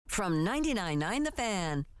From 99.9 The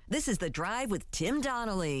Fan, this is The Drive with Tim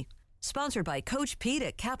Donnelly. Sponsored by Coach Pete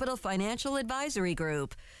at Capital Financial Advisory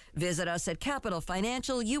Group. Visit us at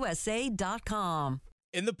capitalfinancialusa.com.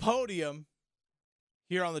 In the podium,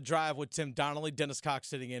 here on The Drive with Tim Donnelly, Dennis Cox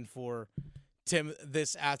sitting in for Tim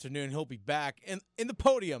this afternoon. He'll be back. And in the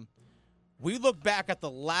podium, we look back at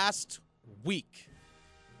the last week.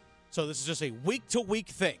 So this is just a week-to-week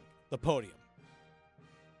thing, the podium.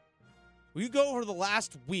 We go over the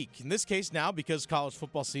last week. In this case now, because college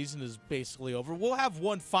football season is basically over, we'll have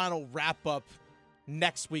one final wrap-up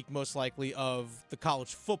next week, most likely, of the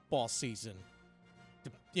college football season.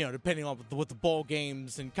 You know, depending on with the bowl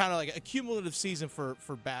games and kind of like a cumulative season for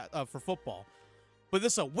football. But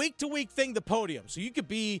this is a week-to-week thing, the podium. So you could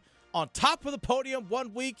be on top of the podium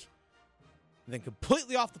one week and then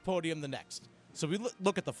completely off the podium the next. So we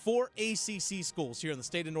look at the 4 ACC schools here in the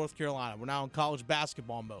state of North Carolina. We're now in college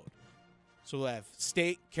basketball mode. So we'll have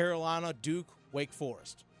State, Carolina, Duke, Wake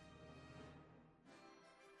Forest.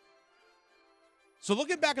 So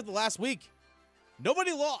looking back at the last week,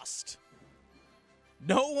 nobody lost.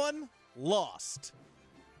 No one lost.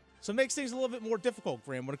 So it makes things a little bit more difficult,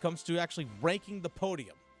 Graham, when it comes to actually ranking the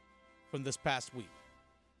podium from this past week.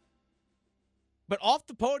 But off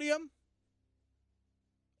the podium,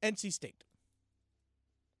 NC State.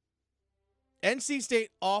 NC State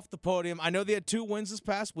off the podium. I know they had 2 wins this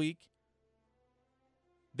past week.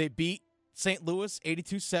 They beat St. Louis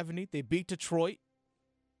 82-70. They beat Detroit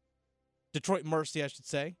Mercy, I should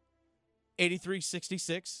say,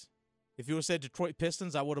 83-66. If you would have said Detroit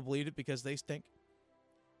Pistons, I would have believed it because they stink.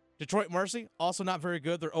 Detroit Mercy, also not very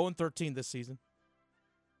good. They're 0-13 this season.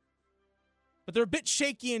 But they're a bit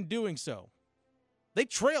shaky in doing so. They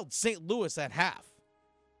trailed St. Louis at half,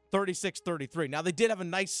 36-33. Now, they did have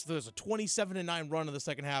there's a 27-9 run in the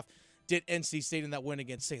second half, did NC State in that win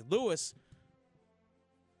against St. Louis.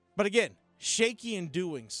 But again, shaky in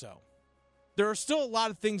doing so. There are still a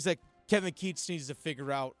lot of things that Kevin Keatts needs to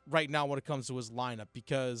figure out right now when it comes to his lineup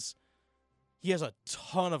because he has a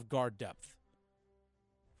ton of guard depth.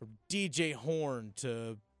 From DJ Horn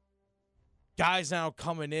to guys now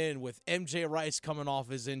coming in with MJ Rice coming off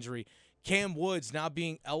his injury. Cam Woods now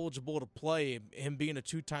being eligible to play, him being a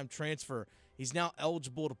 2-time transfer. He's now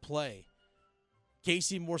eligible to play.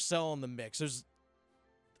 Casey Morsell in the mix. There's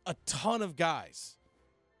a ton of guys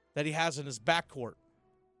that he has in his backcourt.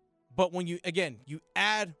 But when you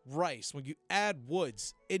add Rice, when you add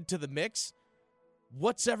Woods into the mix,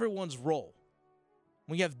 what's everyone's role?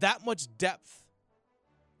 When you have that much depth,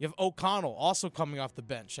 you have O'Connell also coming off the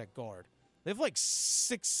bench at guard. They have like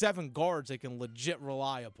 6-7 guards they can legit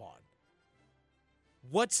rely upon.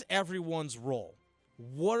 What's everyone's role?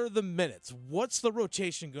 What are the minutes? What's the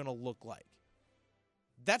rotation going to look like?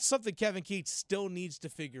 That's something Kevin Keatts still needs to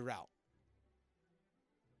figure out.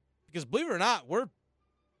 Because believe it or not, we're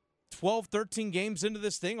 12, 13 games into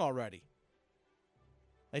this thing already.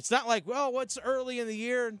 It's not like, well, what's early in the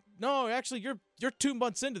year? No, actually, you're 2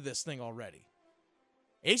 months into this thing already.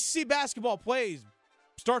 ACC basketball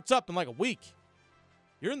starts up in like a week.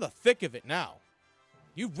 You're in the thick of it now.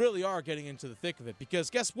 You really are getting into the thick of it because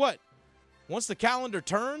guess what? Once the calendar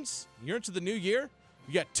turns, you're into the new year,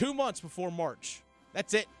 you got 2 months before March.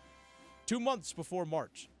 That's it. 2 months before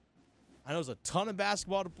March. I know there's a ton of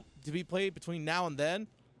basketball to be played between now and then,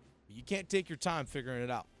 but you can't take your time figuring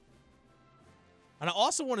it out. And I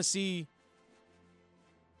also want to see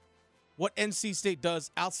what NC State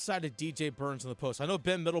does outside of DJ Burns in the post. I know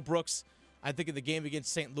Ben Middlebrooks, I think in the game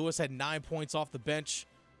against St. Louis, had 9 points off the bench.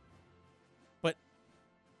 But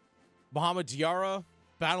Muhammad Diarra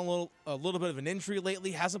battling a little bit of an injury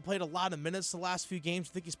lately. Hasn't played a lot of minutes the last few games.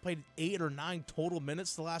 I think he's played 8 or 9 total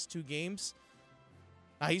minutes the last 2 games.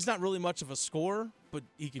 Now, he's not really much of a scorer, but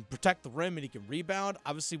he can protect the rim and he can rebound.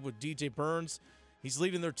 Obviously, with DJ Burns, he's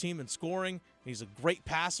leading their team in scoring. He's a great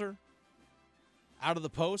passer out of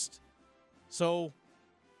the post. So,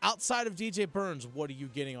 outside of DJ Burns, what are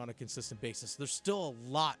you getting on a consistent basis? There's still a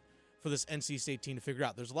lot for this NC State team to figure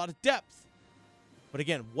out. There's a lot of depth. But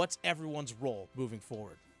again, what's everyone's role moving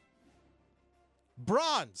forward?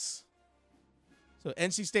 Bronze. So,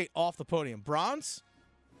 NC State off the podium. Bronze.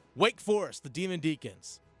 Wake Forest, the Demon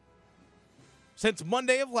Deacons. Since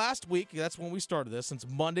Monday of last week, that's when we started this. Since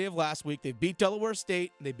Monday of last week, they beat Delaware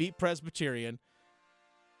State, and they beat Presbyterian.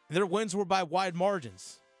 And their wins were by wide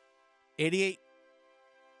margins. 88-59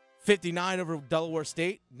 over Delaware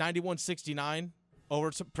State, 91-69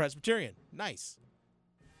 over Presbyterian. Nice.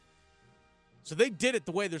 So they did it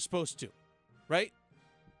the way they're supposed to, right?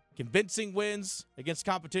 Convincing wins against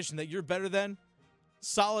competition that you're better than.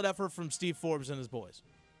 Solid effort from Steve Forbes and his boys.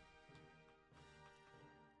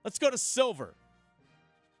 Let's go to silver.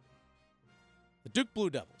 The Duke Blue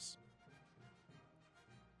Devils.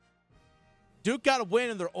 Duke got a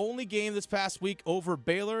win in their only game this past week over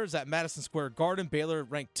Baylor. Is at Madison Square Garden. Baylor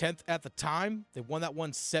ranked 10th at the time. They won that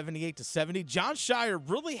one 78-70. Jon Scheyer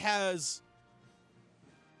really has,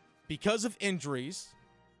 because of injuries,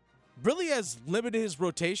 really has limited his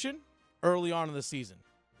rotation early on in the season.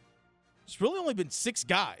 There's really only been 6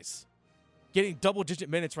 guys getting double-digit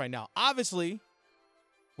minutes right now. Obviously,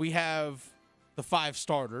 we have the 5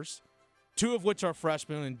 starters, 2 of which are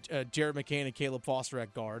freshmen, Jared McCain and Caleb Foster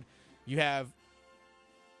at guard. You have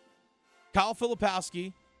Kyle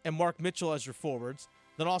Filipowski and Mark Mitchell as your forwards.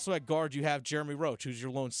 Then also at guard, you have Jeremy Roach, who's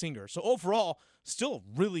your lone senior. So overall, still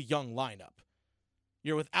a really young lineup.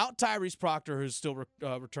 You're without Tyrese Proctor, who's still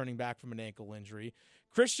returning back from an ankle injury.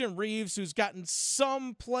 Christian Reeves, who's gotten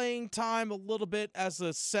some playing time a little bit as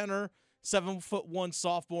a center, 7'1"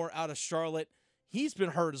 sophomore out of Charlotte. He's been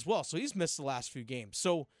hurt as well, so he's missed the last few games.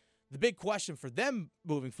 So the big question for them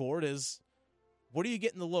moving forward is, what do you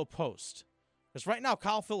get in the low post? Because right now,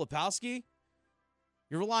 Kyle Filipowski,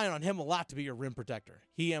 you're relying on him a lot to be your rim protector.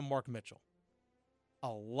 He and Mark Mitchell. A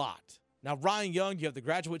lot. Now, Ryan Young, you have the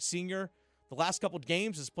graduate senior. The last couple of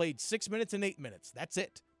games has played 6 minutes and 8 minutes. That's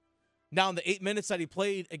it. Now, in the 8 minutes that he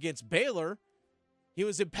played against Baylor, he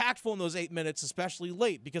was impactful in those 8 minutes, especially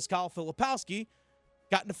late, because Kyle Filipowski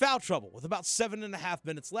got into foul trouble. With about 7.5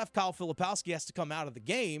 minutes left, Kyle Filipowski has to come out of the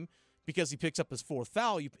game because he picks up his 4th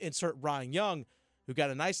foul. You insert Ryan Young, who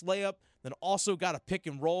got a nice layup, then also got a pick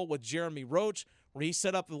and roll with Jeremy Roach, where he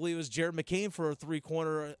set up, I believe it was Jared McCain for a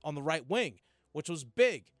 3-pointer on the right wing, which was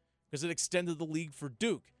big because it extended the lead for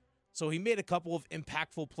Duke. So he made a couple of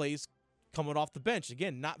impactful plays coming off the bench.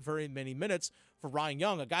 Again, not very many minutes for Ryan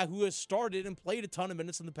Young, a guy who has started and played a ton of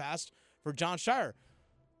minutes in the past for Jon Scheyer.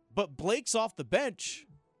 But Blake's off the bench.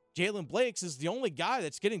 Jalen Blakes is the only guy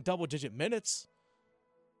that's getting double-digit minutes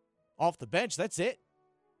off the bench. That's it.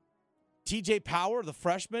 TJ Power, the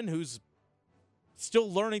freshman, who's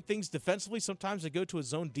still learning things defensively. Sometimes they go to a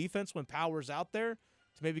zone defense when Power's out there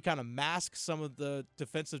to maybe kind of mask some of the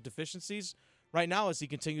defensive deficiencies right now as he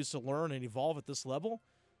continues to learn and evolve at this level.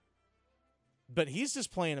 But he's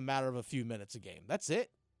just playing a matter of a few minutes a game. That's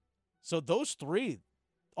it. So those 3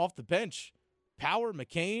 off the bench, Power,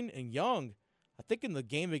 McCain, and Young, I think in the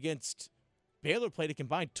game against Baylor played a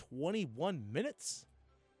combined 21 minutes.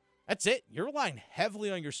 That's it. You're relying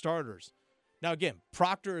heavily on your starters. Now, again,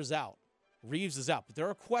 Proctor is out. Reeves is out. But there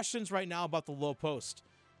are questions right now about the low post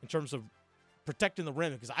in terms of protecting the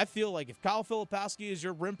rim. Because I feel like if Kyle Filipowski is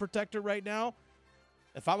your rim protector right now,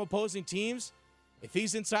 if I'm opposing teams, if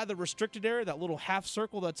he's inside the restricted area, that little half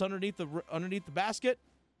circle that's underneath the basket,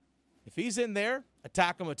 if he's in there,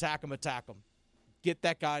 attack him, attack him, attack him. Get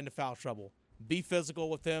that guy into foul trouble. Be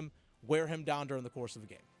physical with him. Wear him down during the course of the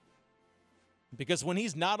game. Because when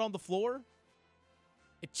he's not on the floor,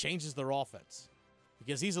 it changes their offense.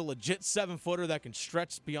 Because he's a legit 7-footer that can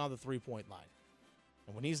stretch beyond the 3-point line.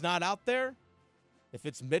 And when he's not out there, if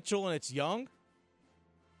it's Mitchell and it's Young,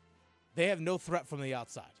 they have no threat from the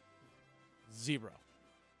outside. 0.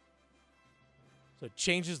 So it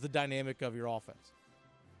changes the dynamic of your offense.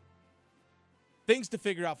 Things to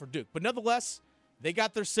figure out for Duke. But nonetheless, they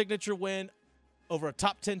got their signature win over a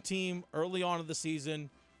top 10 team early on in the season.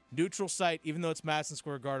 Neutral site, even though it's Madison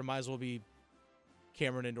Square Garden, might as well be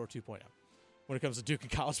Cameron Indoor 2.0 when it comes to Duke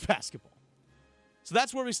and college basketball. So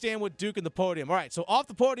that's where we stand with Duke and the podium. All right, so off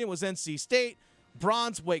the podium was NC State,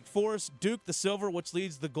 bronze Wake Forest, Duke the silver, which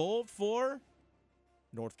leads the gold for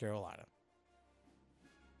North Carolina.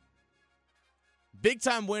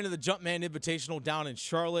 Big-time win in the Jumpman Invitational down in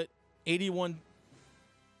Charlotte,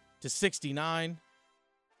 81-69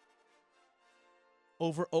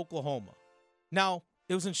 over Oklahoma. Now,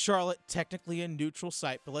 it was in Charlotte, technically a neutral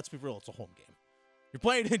site, but let's be real, it's a home game. You're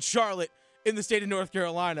playing in Charlotte in the state of North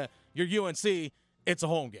Carolina. You're UNC, it's a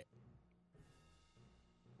home game.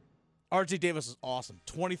 RJ Davis is awesome.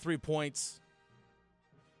 23 points.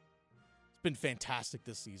 It's been fantastic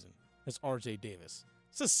this season as RJ Davis.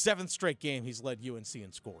 It's the 7th straight game he's led UNC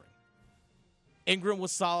in scoring. Ingram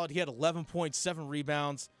was solid. He had 11 points, 7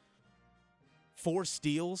 rebounds, 4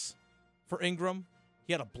 steals for Ingram.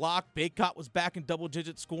 He had a block. Baycott was back in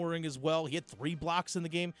double-digit scoring as well. He had 3 blocks in the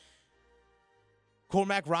game.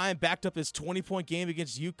 Cormac Ryan backed up his 20-point game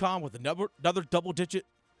against UConn with another double-digit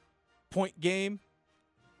point game.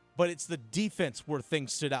 But it's the defense where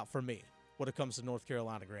things stood out for me when it comes to North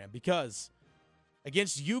Carolina, Graham. Because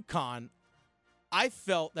against UConn, I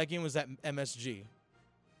felt that game was at MSG.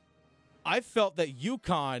 I felt that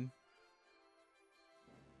UConn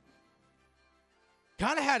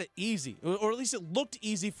kind of had it easy, or at least it looked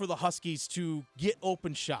easy for the Huskies to get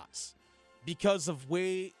open shots because of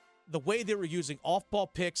the way they were using off-ball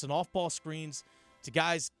picks and off-ball screens to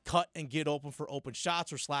guys cut and get open for open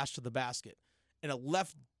shots or slash to the basket. And it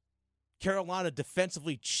left Carolina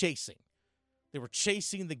defensively chasing. They were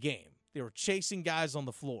chasing the game. They were chasing guys on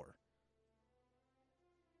the floor.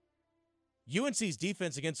 UNC's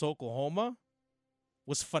defense against Oklahoma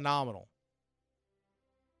was phenomenal.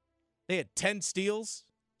 They had 10 steals,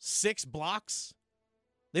 6 blocks.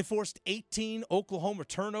 They forced 18 Oklahoma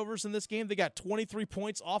turnovers in this game. They got 23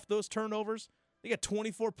 points off those turnovers. They got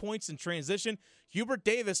 24 points in transition. Hubert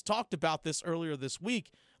Davis talked about this earlier this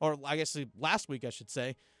week, or I guess last week, I should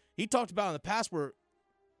say. He talked about in the past where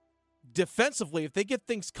defensively, if they get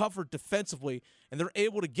things covered defensively and they're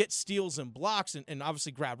able to get steals and blocks and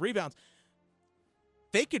obviously grab rebounds,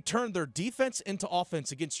 they could turn their defense into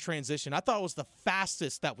offense against transition. I thought it was the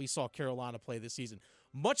fastest that we saw Carolina play this season.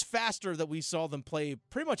 Much faster than we saw them play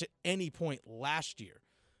pretty much at any point last year.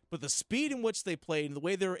 But the speed in which they played and the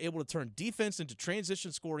way they were able to turn defense into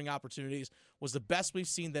transition scoring opportunities was the best we've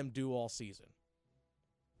seen them do all season.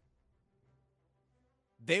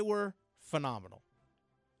 They were phenomenal.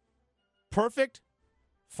 Perfect?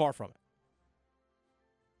 Far from it.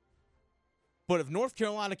 But if North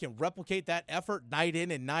Carolina can replicate that effort night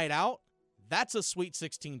in and night out, that's a Sweet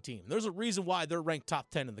 16 team. There's a reason why they're ranked top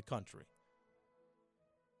 10 in the country.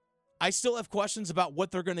 I still have questions about what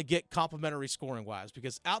they're going to get complementary scoring-wise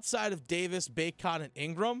because outside of Davis, Bacon, and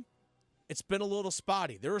Ingram, it's been a little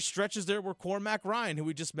spotty. There are stretches there where Cormac Ryan, who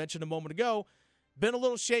we just mentioned a moment ago, been a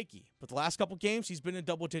little shaky. But the last couple games, he's been in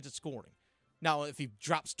double-digit scoring. Now, if he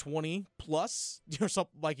drops 20-plus or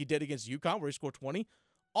something like he did against UConn where he scored 20,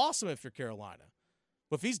 awesome if you're Carolina.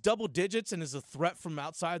 But if he's double digits and is a threat from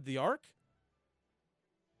outside the arc,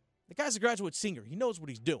 the guy's a graduate senior. He knows what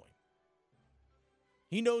he's doing.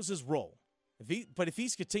 He knows his role. But if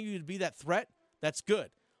he's continuing to be that threat, that's good.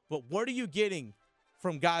 But what are you getting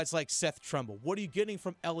from guys like Seth Trumbull? What are you getting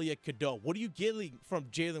from Elliot Cadeau? What are you getting from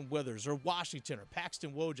Jalen Withers or Washington or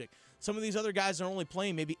Paxton Wojcik? Some of these other guys are only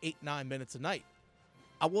playing maybe 8-9 minutes a night.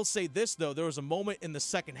 I will say this, though. There was a moment in the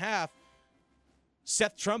second half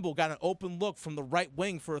Seth Trumbull got an open look from the right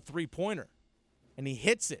wing for a three-pointer, and he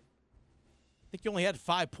hits it. I think he only had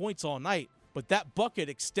 5 points all night, but that bucket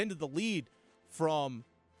extended the lead from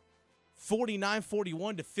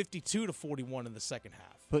 49-41 to 52-41 in the second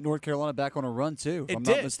half. Put North Carolina back on a run, too, if I'm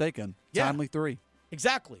did. not mistaken. Yeah. Timely three.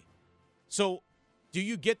 Exactly. So do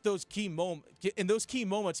you get those key moments? In those key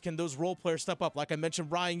moments, can those role players step up? Like I mentioned,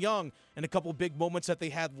 Ryan Young and a couple big moments that they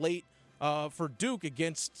had late for Duke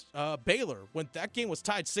against Baylor. When that game was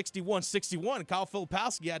tied 61-61, Kyle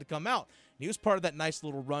Filipowski had to come out. And he was part of that nice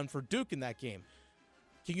little run for Duke in that game.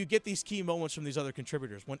 Can you get these key moments from these other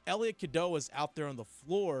contributors? When Elliot Cadeau is out there on the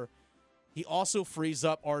floor, he also frees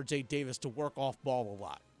up R.J. Davis to work off ball a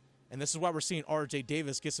lot. And this is why we're seeing R.J.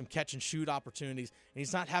 Davis get some catch-and-shoot opportunities, and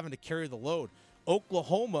he's not having to carry the load.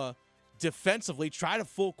 Oklahoma defensively tried to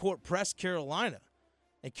full-court press Carolina.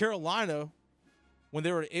 And Carolina, when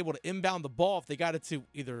they were able to inbound the ball, if they got it to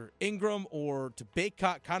either Ingram or to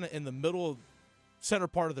Baycott kind of in the middle center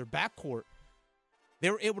part of their backcourt, they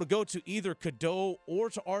were able to go to either Cadeau or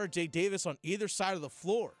to R.J. Davis on either side of the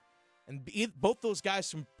floor. And both those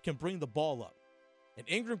guys can bring the ball up. And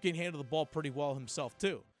Ingram can handle the ball pretty well himself,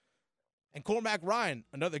 too. And Cormac Ryan,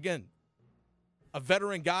 again, a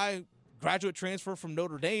veteran guy, graduate transfer from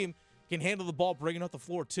Notre Dame, can handle the ball bringing up the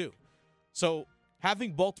floor, too. So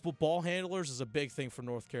having multiple ball handlers is a big thing for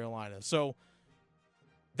North Carolina. So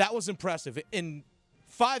that was impressive. In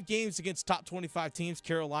 5 games against top 25 teams,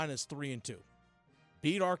 Carolina is 3-2.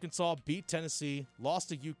 Beat Arkansas, beat Tennessee, lost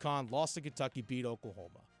to UConn, lost to Kentucky, beat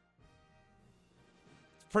Oklahoma.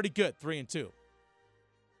 It's pretty good, 3-2.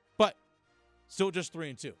 But still just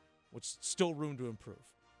 3-2, which is still room to improve.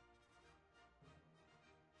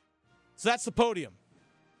 So that's the podium.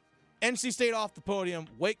 NC State off the podium,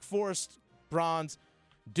 Wake Forest bronze,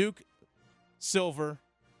 Duke silver.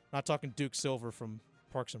 Not talking Duke silver from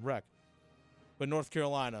Parks and Rec, but North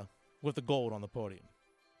Carolina with the gold on the podium.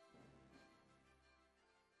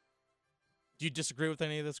 Do you disagree with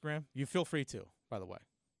any of this, Graham? You feel free to, by the way.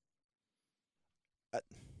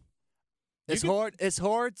 It's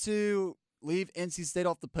hard to leave NC State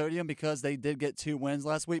off the podium because they did get 2 wins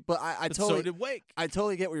last week. But so did Wake. I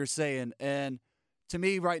totally get what you're saying. And to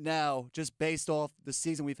me right now, just based off the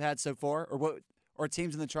season we've had so far, or what our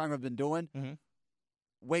teams in the Triangle have been doing,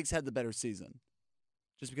 Wake's had the better season.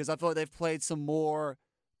 Just because I feel like they've played some more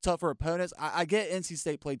tougher opponents. I get NC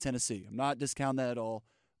State played Tennessee. I'm not discounting that at all.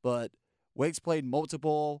 But Wake's played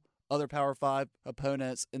multiple other Power 5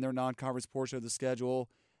 opponents in their non-conference portion of the schedule.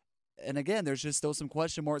 And again, there's just still some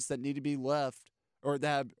question marks that need to be left or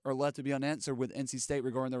that are left to be unanswered with NC State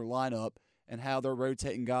regarding their lineup and how they're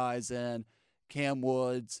rotating guys and Cam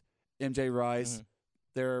Woods, MJ Rice,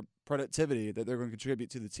 their productivity that they're going to contribute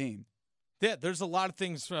to the team. Yeah, there's a lot of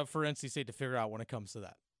things for NC State to figure out when it comes to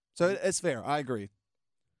that. So it's fair. I agree.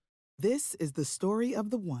 This is the story of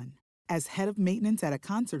the one. As head of maintenance at a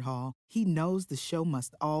concert hall, he knows the show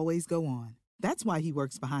must always go on. That's why he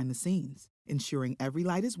works behind the scenes, ensuring every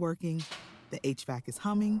light is working, the HVAC is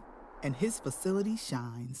humming, and his facility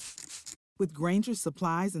shines. With Grainger's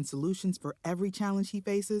supplies and solutions for every challenge he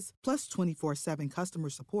faces, plus 24/7 customer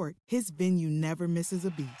support, his venue never misses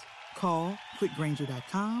a beat. Call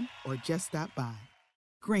quickgrainger.com or just stop by.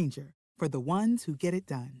 Grainger, for the ones who get it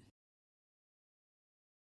done.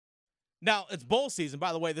 Now, it's bowl season.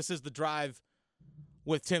 By the way, this is The Drive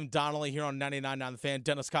with Tim Donnelly here on 99.9 The Fan.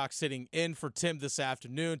 Dennis Cox sitting in for Tim this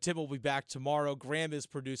afternoon. Tim will be back tomorrow. Graham is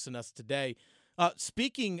producing us today.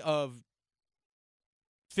 Speaking of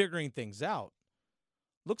figuring things out,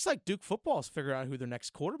 looks like Duke football is figuring out who their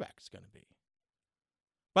next quarterback is going to be.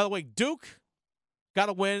 By the way, Duke got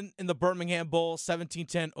a win in the Birmingham Bowl,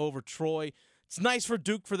 17-10 over Troy. It's nice for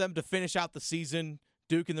Duke for them to finish out the season.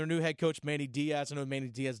 Duke and their new head coach, Manny Diaz. I know Manny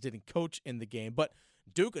Diaz didn't coach in the game, but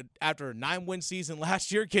Duke, after a 9-win season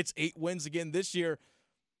last year, gets 8 wins again this year.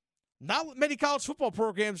 Not many college football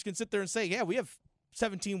programs can sit there and say, yeah, we have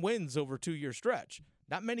 17 wins over a 2-year stretch.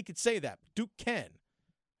 Not many could say that. Duke can.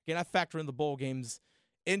 Again, I factor in the bowl games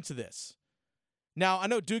into this. Now, I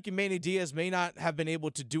know Duke and Manny Diaz may not have been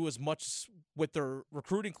able to do as much with their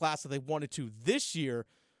recruiting class that they wanted to this year.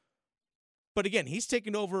 But again, he's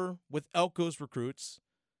taken over with Elko's recruits.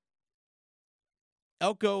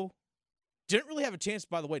 Elko didn't really have a chance,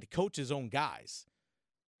 by the way, to coach his own guys.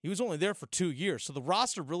 He was only there for 2 years. So the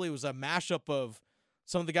roster really was a mashup of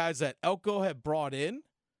some of the guys that Elko had brought in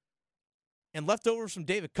and leftovers from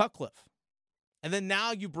David Cutcliffe. And then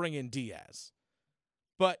now you bring in Diaz.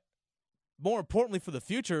 But more importantly for the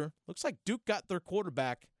future, looks like Duke got their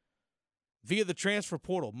quarterback via the transfer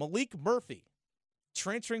portal. Malik Murphy,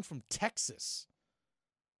 transferring from Texas.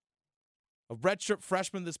 A redshirt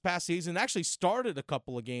freshman this past season, actually started a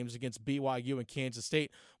couple of games against BYU and Kansas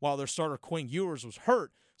State while their starter Quinn Ewers was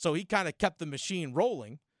hurt. So he kind of kept the machine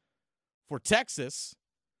rolling for Texas.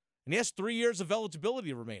 And he has 3 years of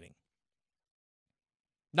eligibility remaining.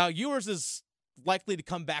 Now, Ewers is likely to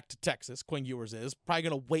come back to Texas. Quinn Ewers is. Probably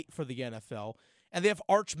going to wait for the NFL. And they have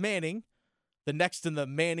Arch Manning, the next in the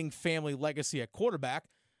Manning family legacy at quarterback.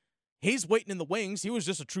 He's waiting in the wings. He was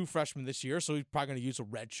just a true freshman this year, so he's probably going to use a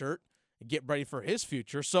red shirt and get ready for his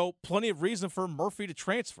future. So plenty of reason for Murphy to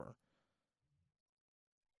transfer.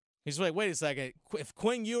 He's like, wait a second. If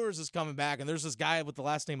Quinn Ewers is coming back and there's this guy with the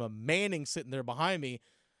last name of Manning sitting there behind me,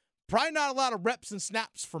 probably not a lot of reps and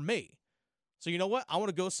snaps for me. So you know what? I want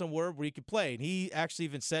to go somewhere where he could play. And he actually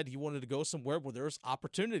even said he wanted to go somewhere where there's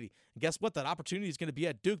opportunity. And guess what? That opportunity is going to be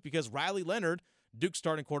at Duke because Riley Leonard, Duke's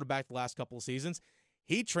starting quarterback the last couple of seasons,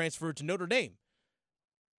 he transferred to Notre Dame.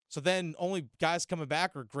 So then only guys coming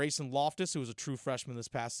back are Grayson Loftus, who was a true freshman this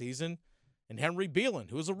past season, and Henry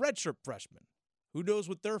Beelan, who was a redshirt freshman. Who knows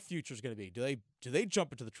what their future is going to be? Do they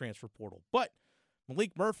jump into the transfer portal? But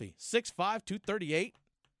Malik Murphy, 6'5", 238.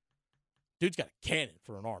 Dude's got a cannon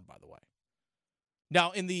for an arm, by the way.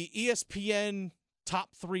 Now, in the ESPN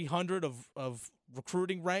top 300 of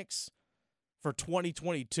recruiting ranks for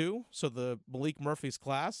 2022, so the Malik Murphy's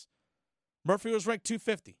class, Murphy was ranked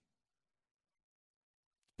 250.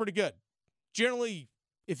 Pretty good. Generally,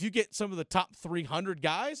 if you get some of the top 300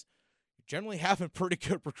 guys, you're generally having pretty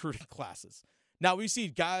good recruiting classes. Now, we see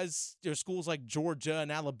guys, schools like Georgia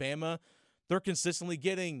and Alabama, they're consistently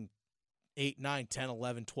getting 8, 9, 10,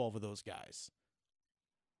 11, 12 of those guys,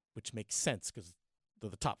 which makes sense because they're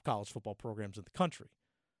the top college football programs in the country.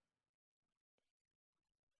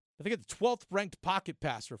 I think it's the 12th ranked pocket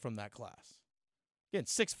passer from that class. Again,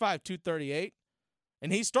 6'5", 238.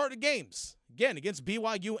 And he started games, again, against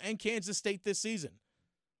BYU and Kansas State this season.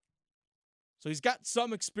 So he's got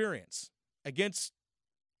some experience against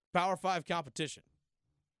Power 5 competition.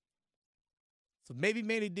 So maybe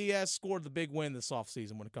Manny Diaz scored the big win this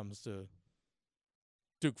offseason when it comes to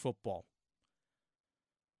Duke football.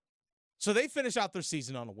 So they finish out their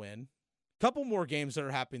season on a win. Couple more games that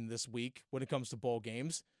are happening this week when it comes to bowl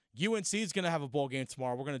games. UNC is going to have a bowl game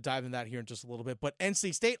tomorrow. We're going to dive into that here in just a little bit. But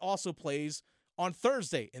NC State also plays on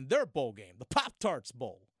Thursday in their bowl game, the Pop-Tarts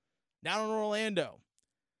Bowl, down in Orlando.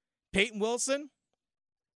 Payton Wilson,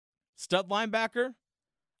 stud linebacker,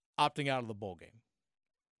 opting out of the bowl game.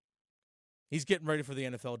 He's getting ready for the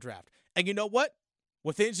NFL draft. And you know what?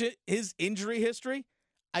 With his injury history,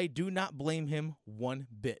 I do not blame him one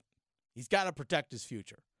bit. He's got to protect his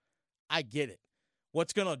future. I get it.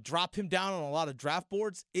 What's going to drop him down on a lot of draft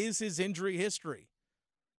boards is his injury history.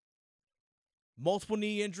 Multiple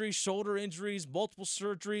knee injuries, shoulder injuries, multiple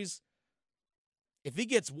surgeries. If he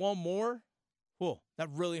gets one more, that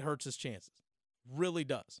really hurts his chances. Really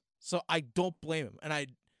does. So I don't blame him. And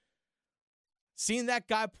seeing that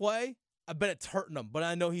guy play, I bet it's hurting him. But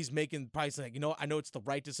I know he's making probably saying, I know it's the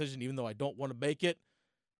right decision, even though I don't want to make it.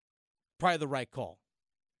 Probably the right call.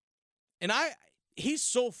 And he's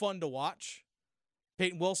so fun to watch.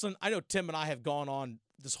 Payton Wilson, I know Tim and I have gone on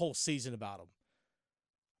this whole season about him.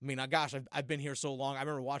 I mean, gosh, I've been here so long. I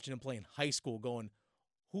remember watching him play in high school going,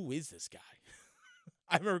 who is this guy?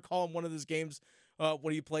 I remember calling one of his games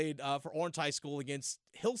when he played for Orange High School against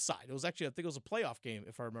Hillside. It was actually, I think it was a playoff game,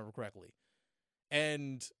 if I remember correctly.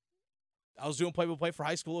 And I was doing play-by-play for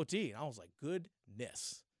high school OT, and I was like,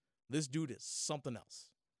 goodness, this dude is something else.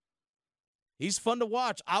 He's fun to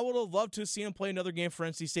watch. I would have loved to see him play another game for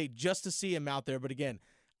NC State just to see him out there. But again,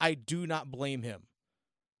 I do not blame him.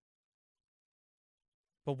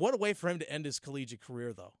 But what a way for him to end his collegiate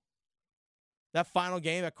career, though. That final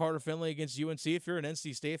game at Carter Finley against UNC, if you're an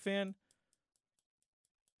NC State fan,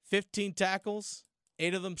 15 tackles,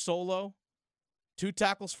 8 of them solo, 2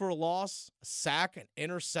 tackles for a loss, a sack, an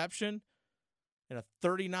interception, and a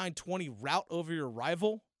 39-20 rout over your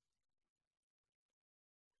rival.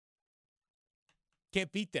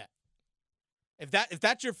 Can't beat that. If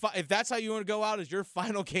that's how you want to go out as your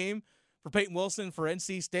final game for Payton Wilson for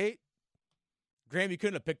NC State, Graham, you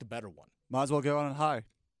couldn't have picked a better one. Might as well go on high,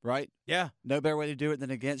 right? Yeah. No better way to do it than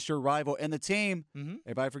against your rival and the team. Mm-hmm.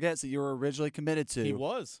 Everybody forgets that you were originally committed to. He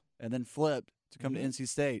was. And then flipped to come to NC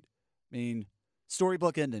State. I mean,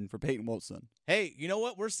 storybook ending for Payton Wilson. Hey, you know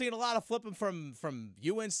what? We're seeing a lot of flipping from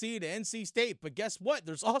UNC to NC State, but guess what?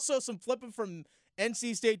 There's also some flipping from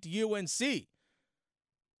NC State to UNC.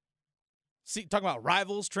 See, talking about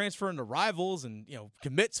rivals transferring to rivals and,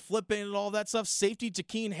 commits flipping and all that stuff. Safety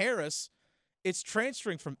Jakeem Harris, it's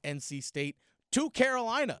transferring from NC State to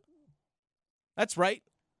Carolina. That's right.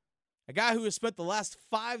 A guy who has spent the last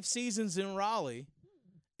 5 seasons in Raleigh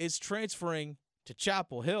is transferring to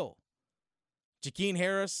Chapel Hill. Jakeem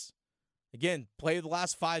Harris, again, played the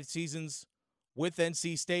last 5 seasons with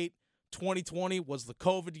NC State. 2020 was the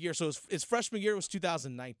COVID year. So his freshman year was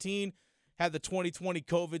 2019. Had the 2020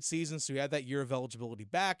 COVID season, so he had that year of eligibility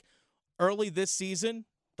back. Early this season,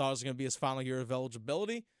 thought it was going to be his final year of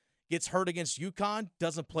eligibility. Gets hurt against UConn,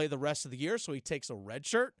 doesn't play the rest of the year, so he takes a red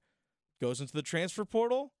shirt, goes into the transfer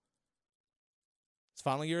portal. His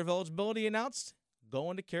final year of eligibility announced,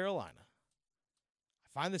 going to Carolina.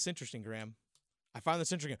 I find this interesting, Graham.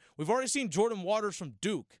 We've already seen Jordan Waters from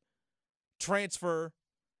Duke transfer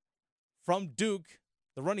from Duke,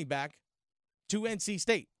 the running back, to NC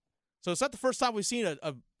State. So it's not the first time we've seen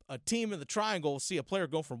a team in the triangle see a player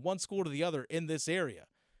go from one school to the other in this area.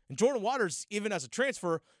 And Jordan Waters, even as a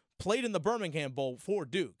transfer, played in the Birmingham Bowl for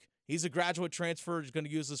Duke. He's a graduate transfer. He's going to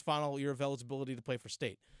use his final year of eligibility to play for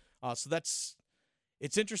State. So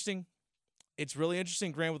it's interesting. It's really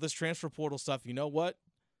interesting, Graham, with this transfer portal stuff. You know what?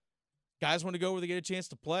 Guys want to go where they get a chance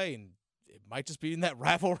to play, and it might just be in that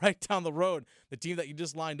rival right down the road, the team that you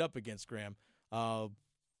just lined up against, Graham.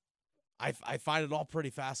 I find it all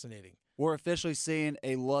pretty fascinating. We're officially seeing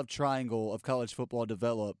a love triangle of college football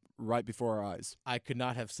develop right before our eyes. I could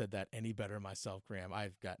not have said that any better myself, Graham.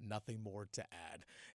 I've got nothing more to add.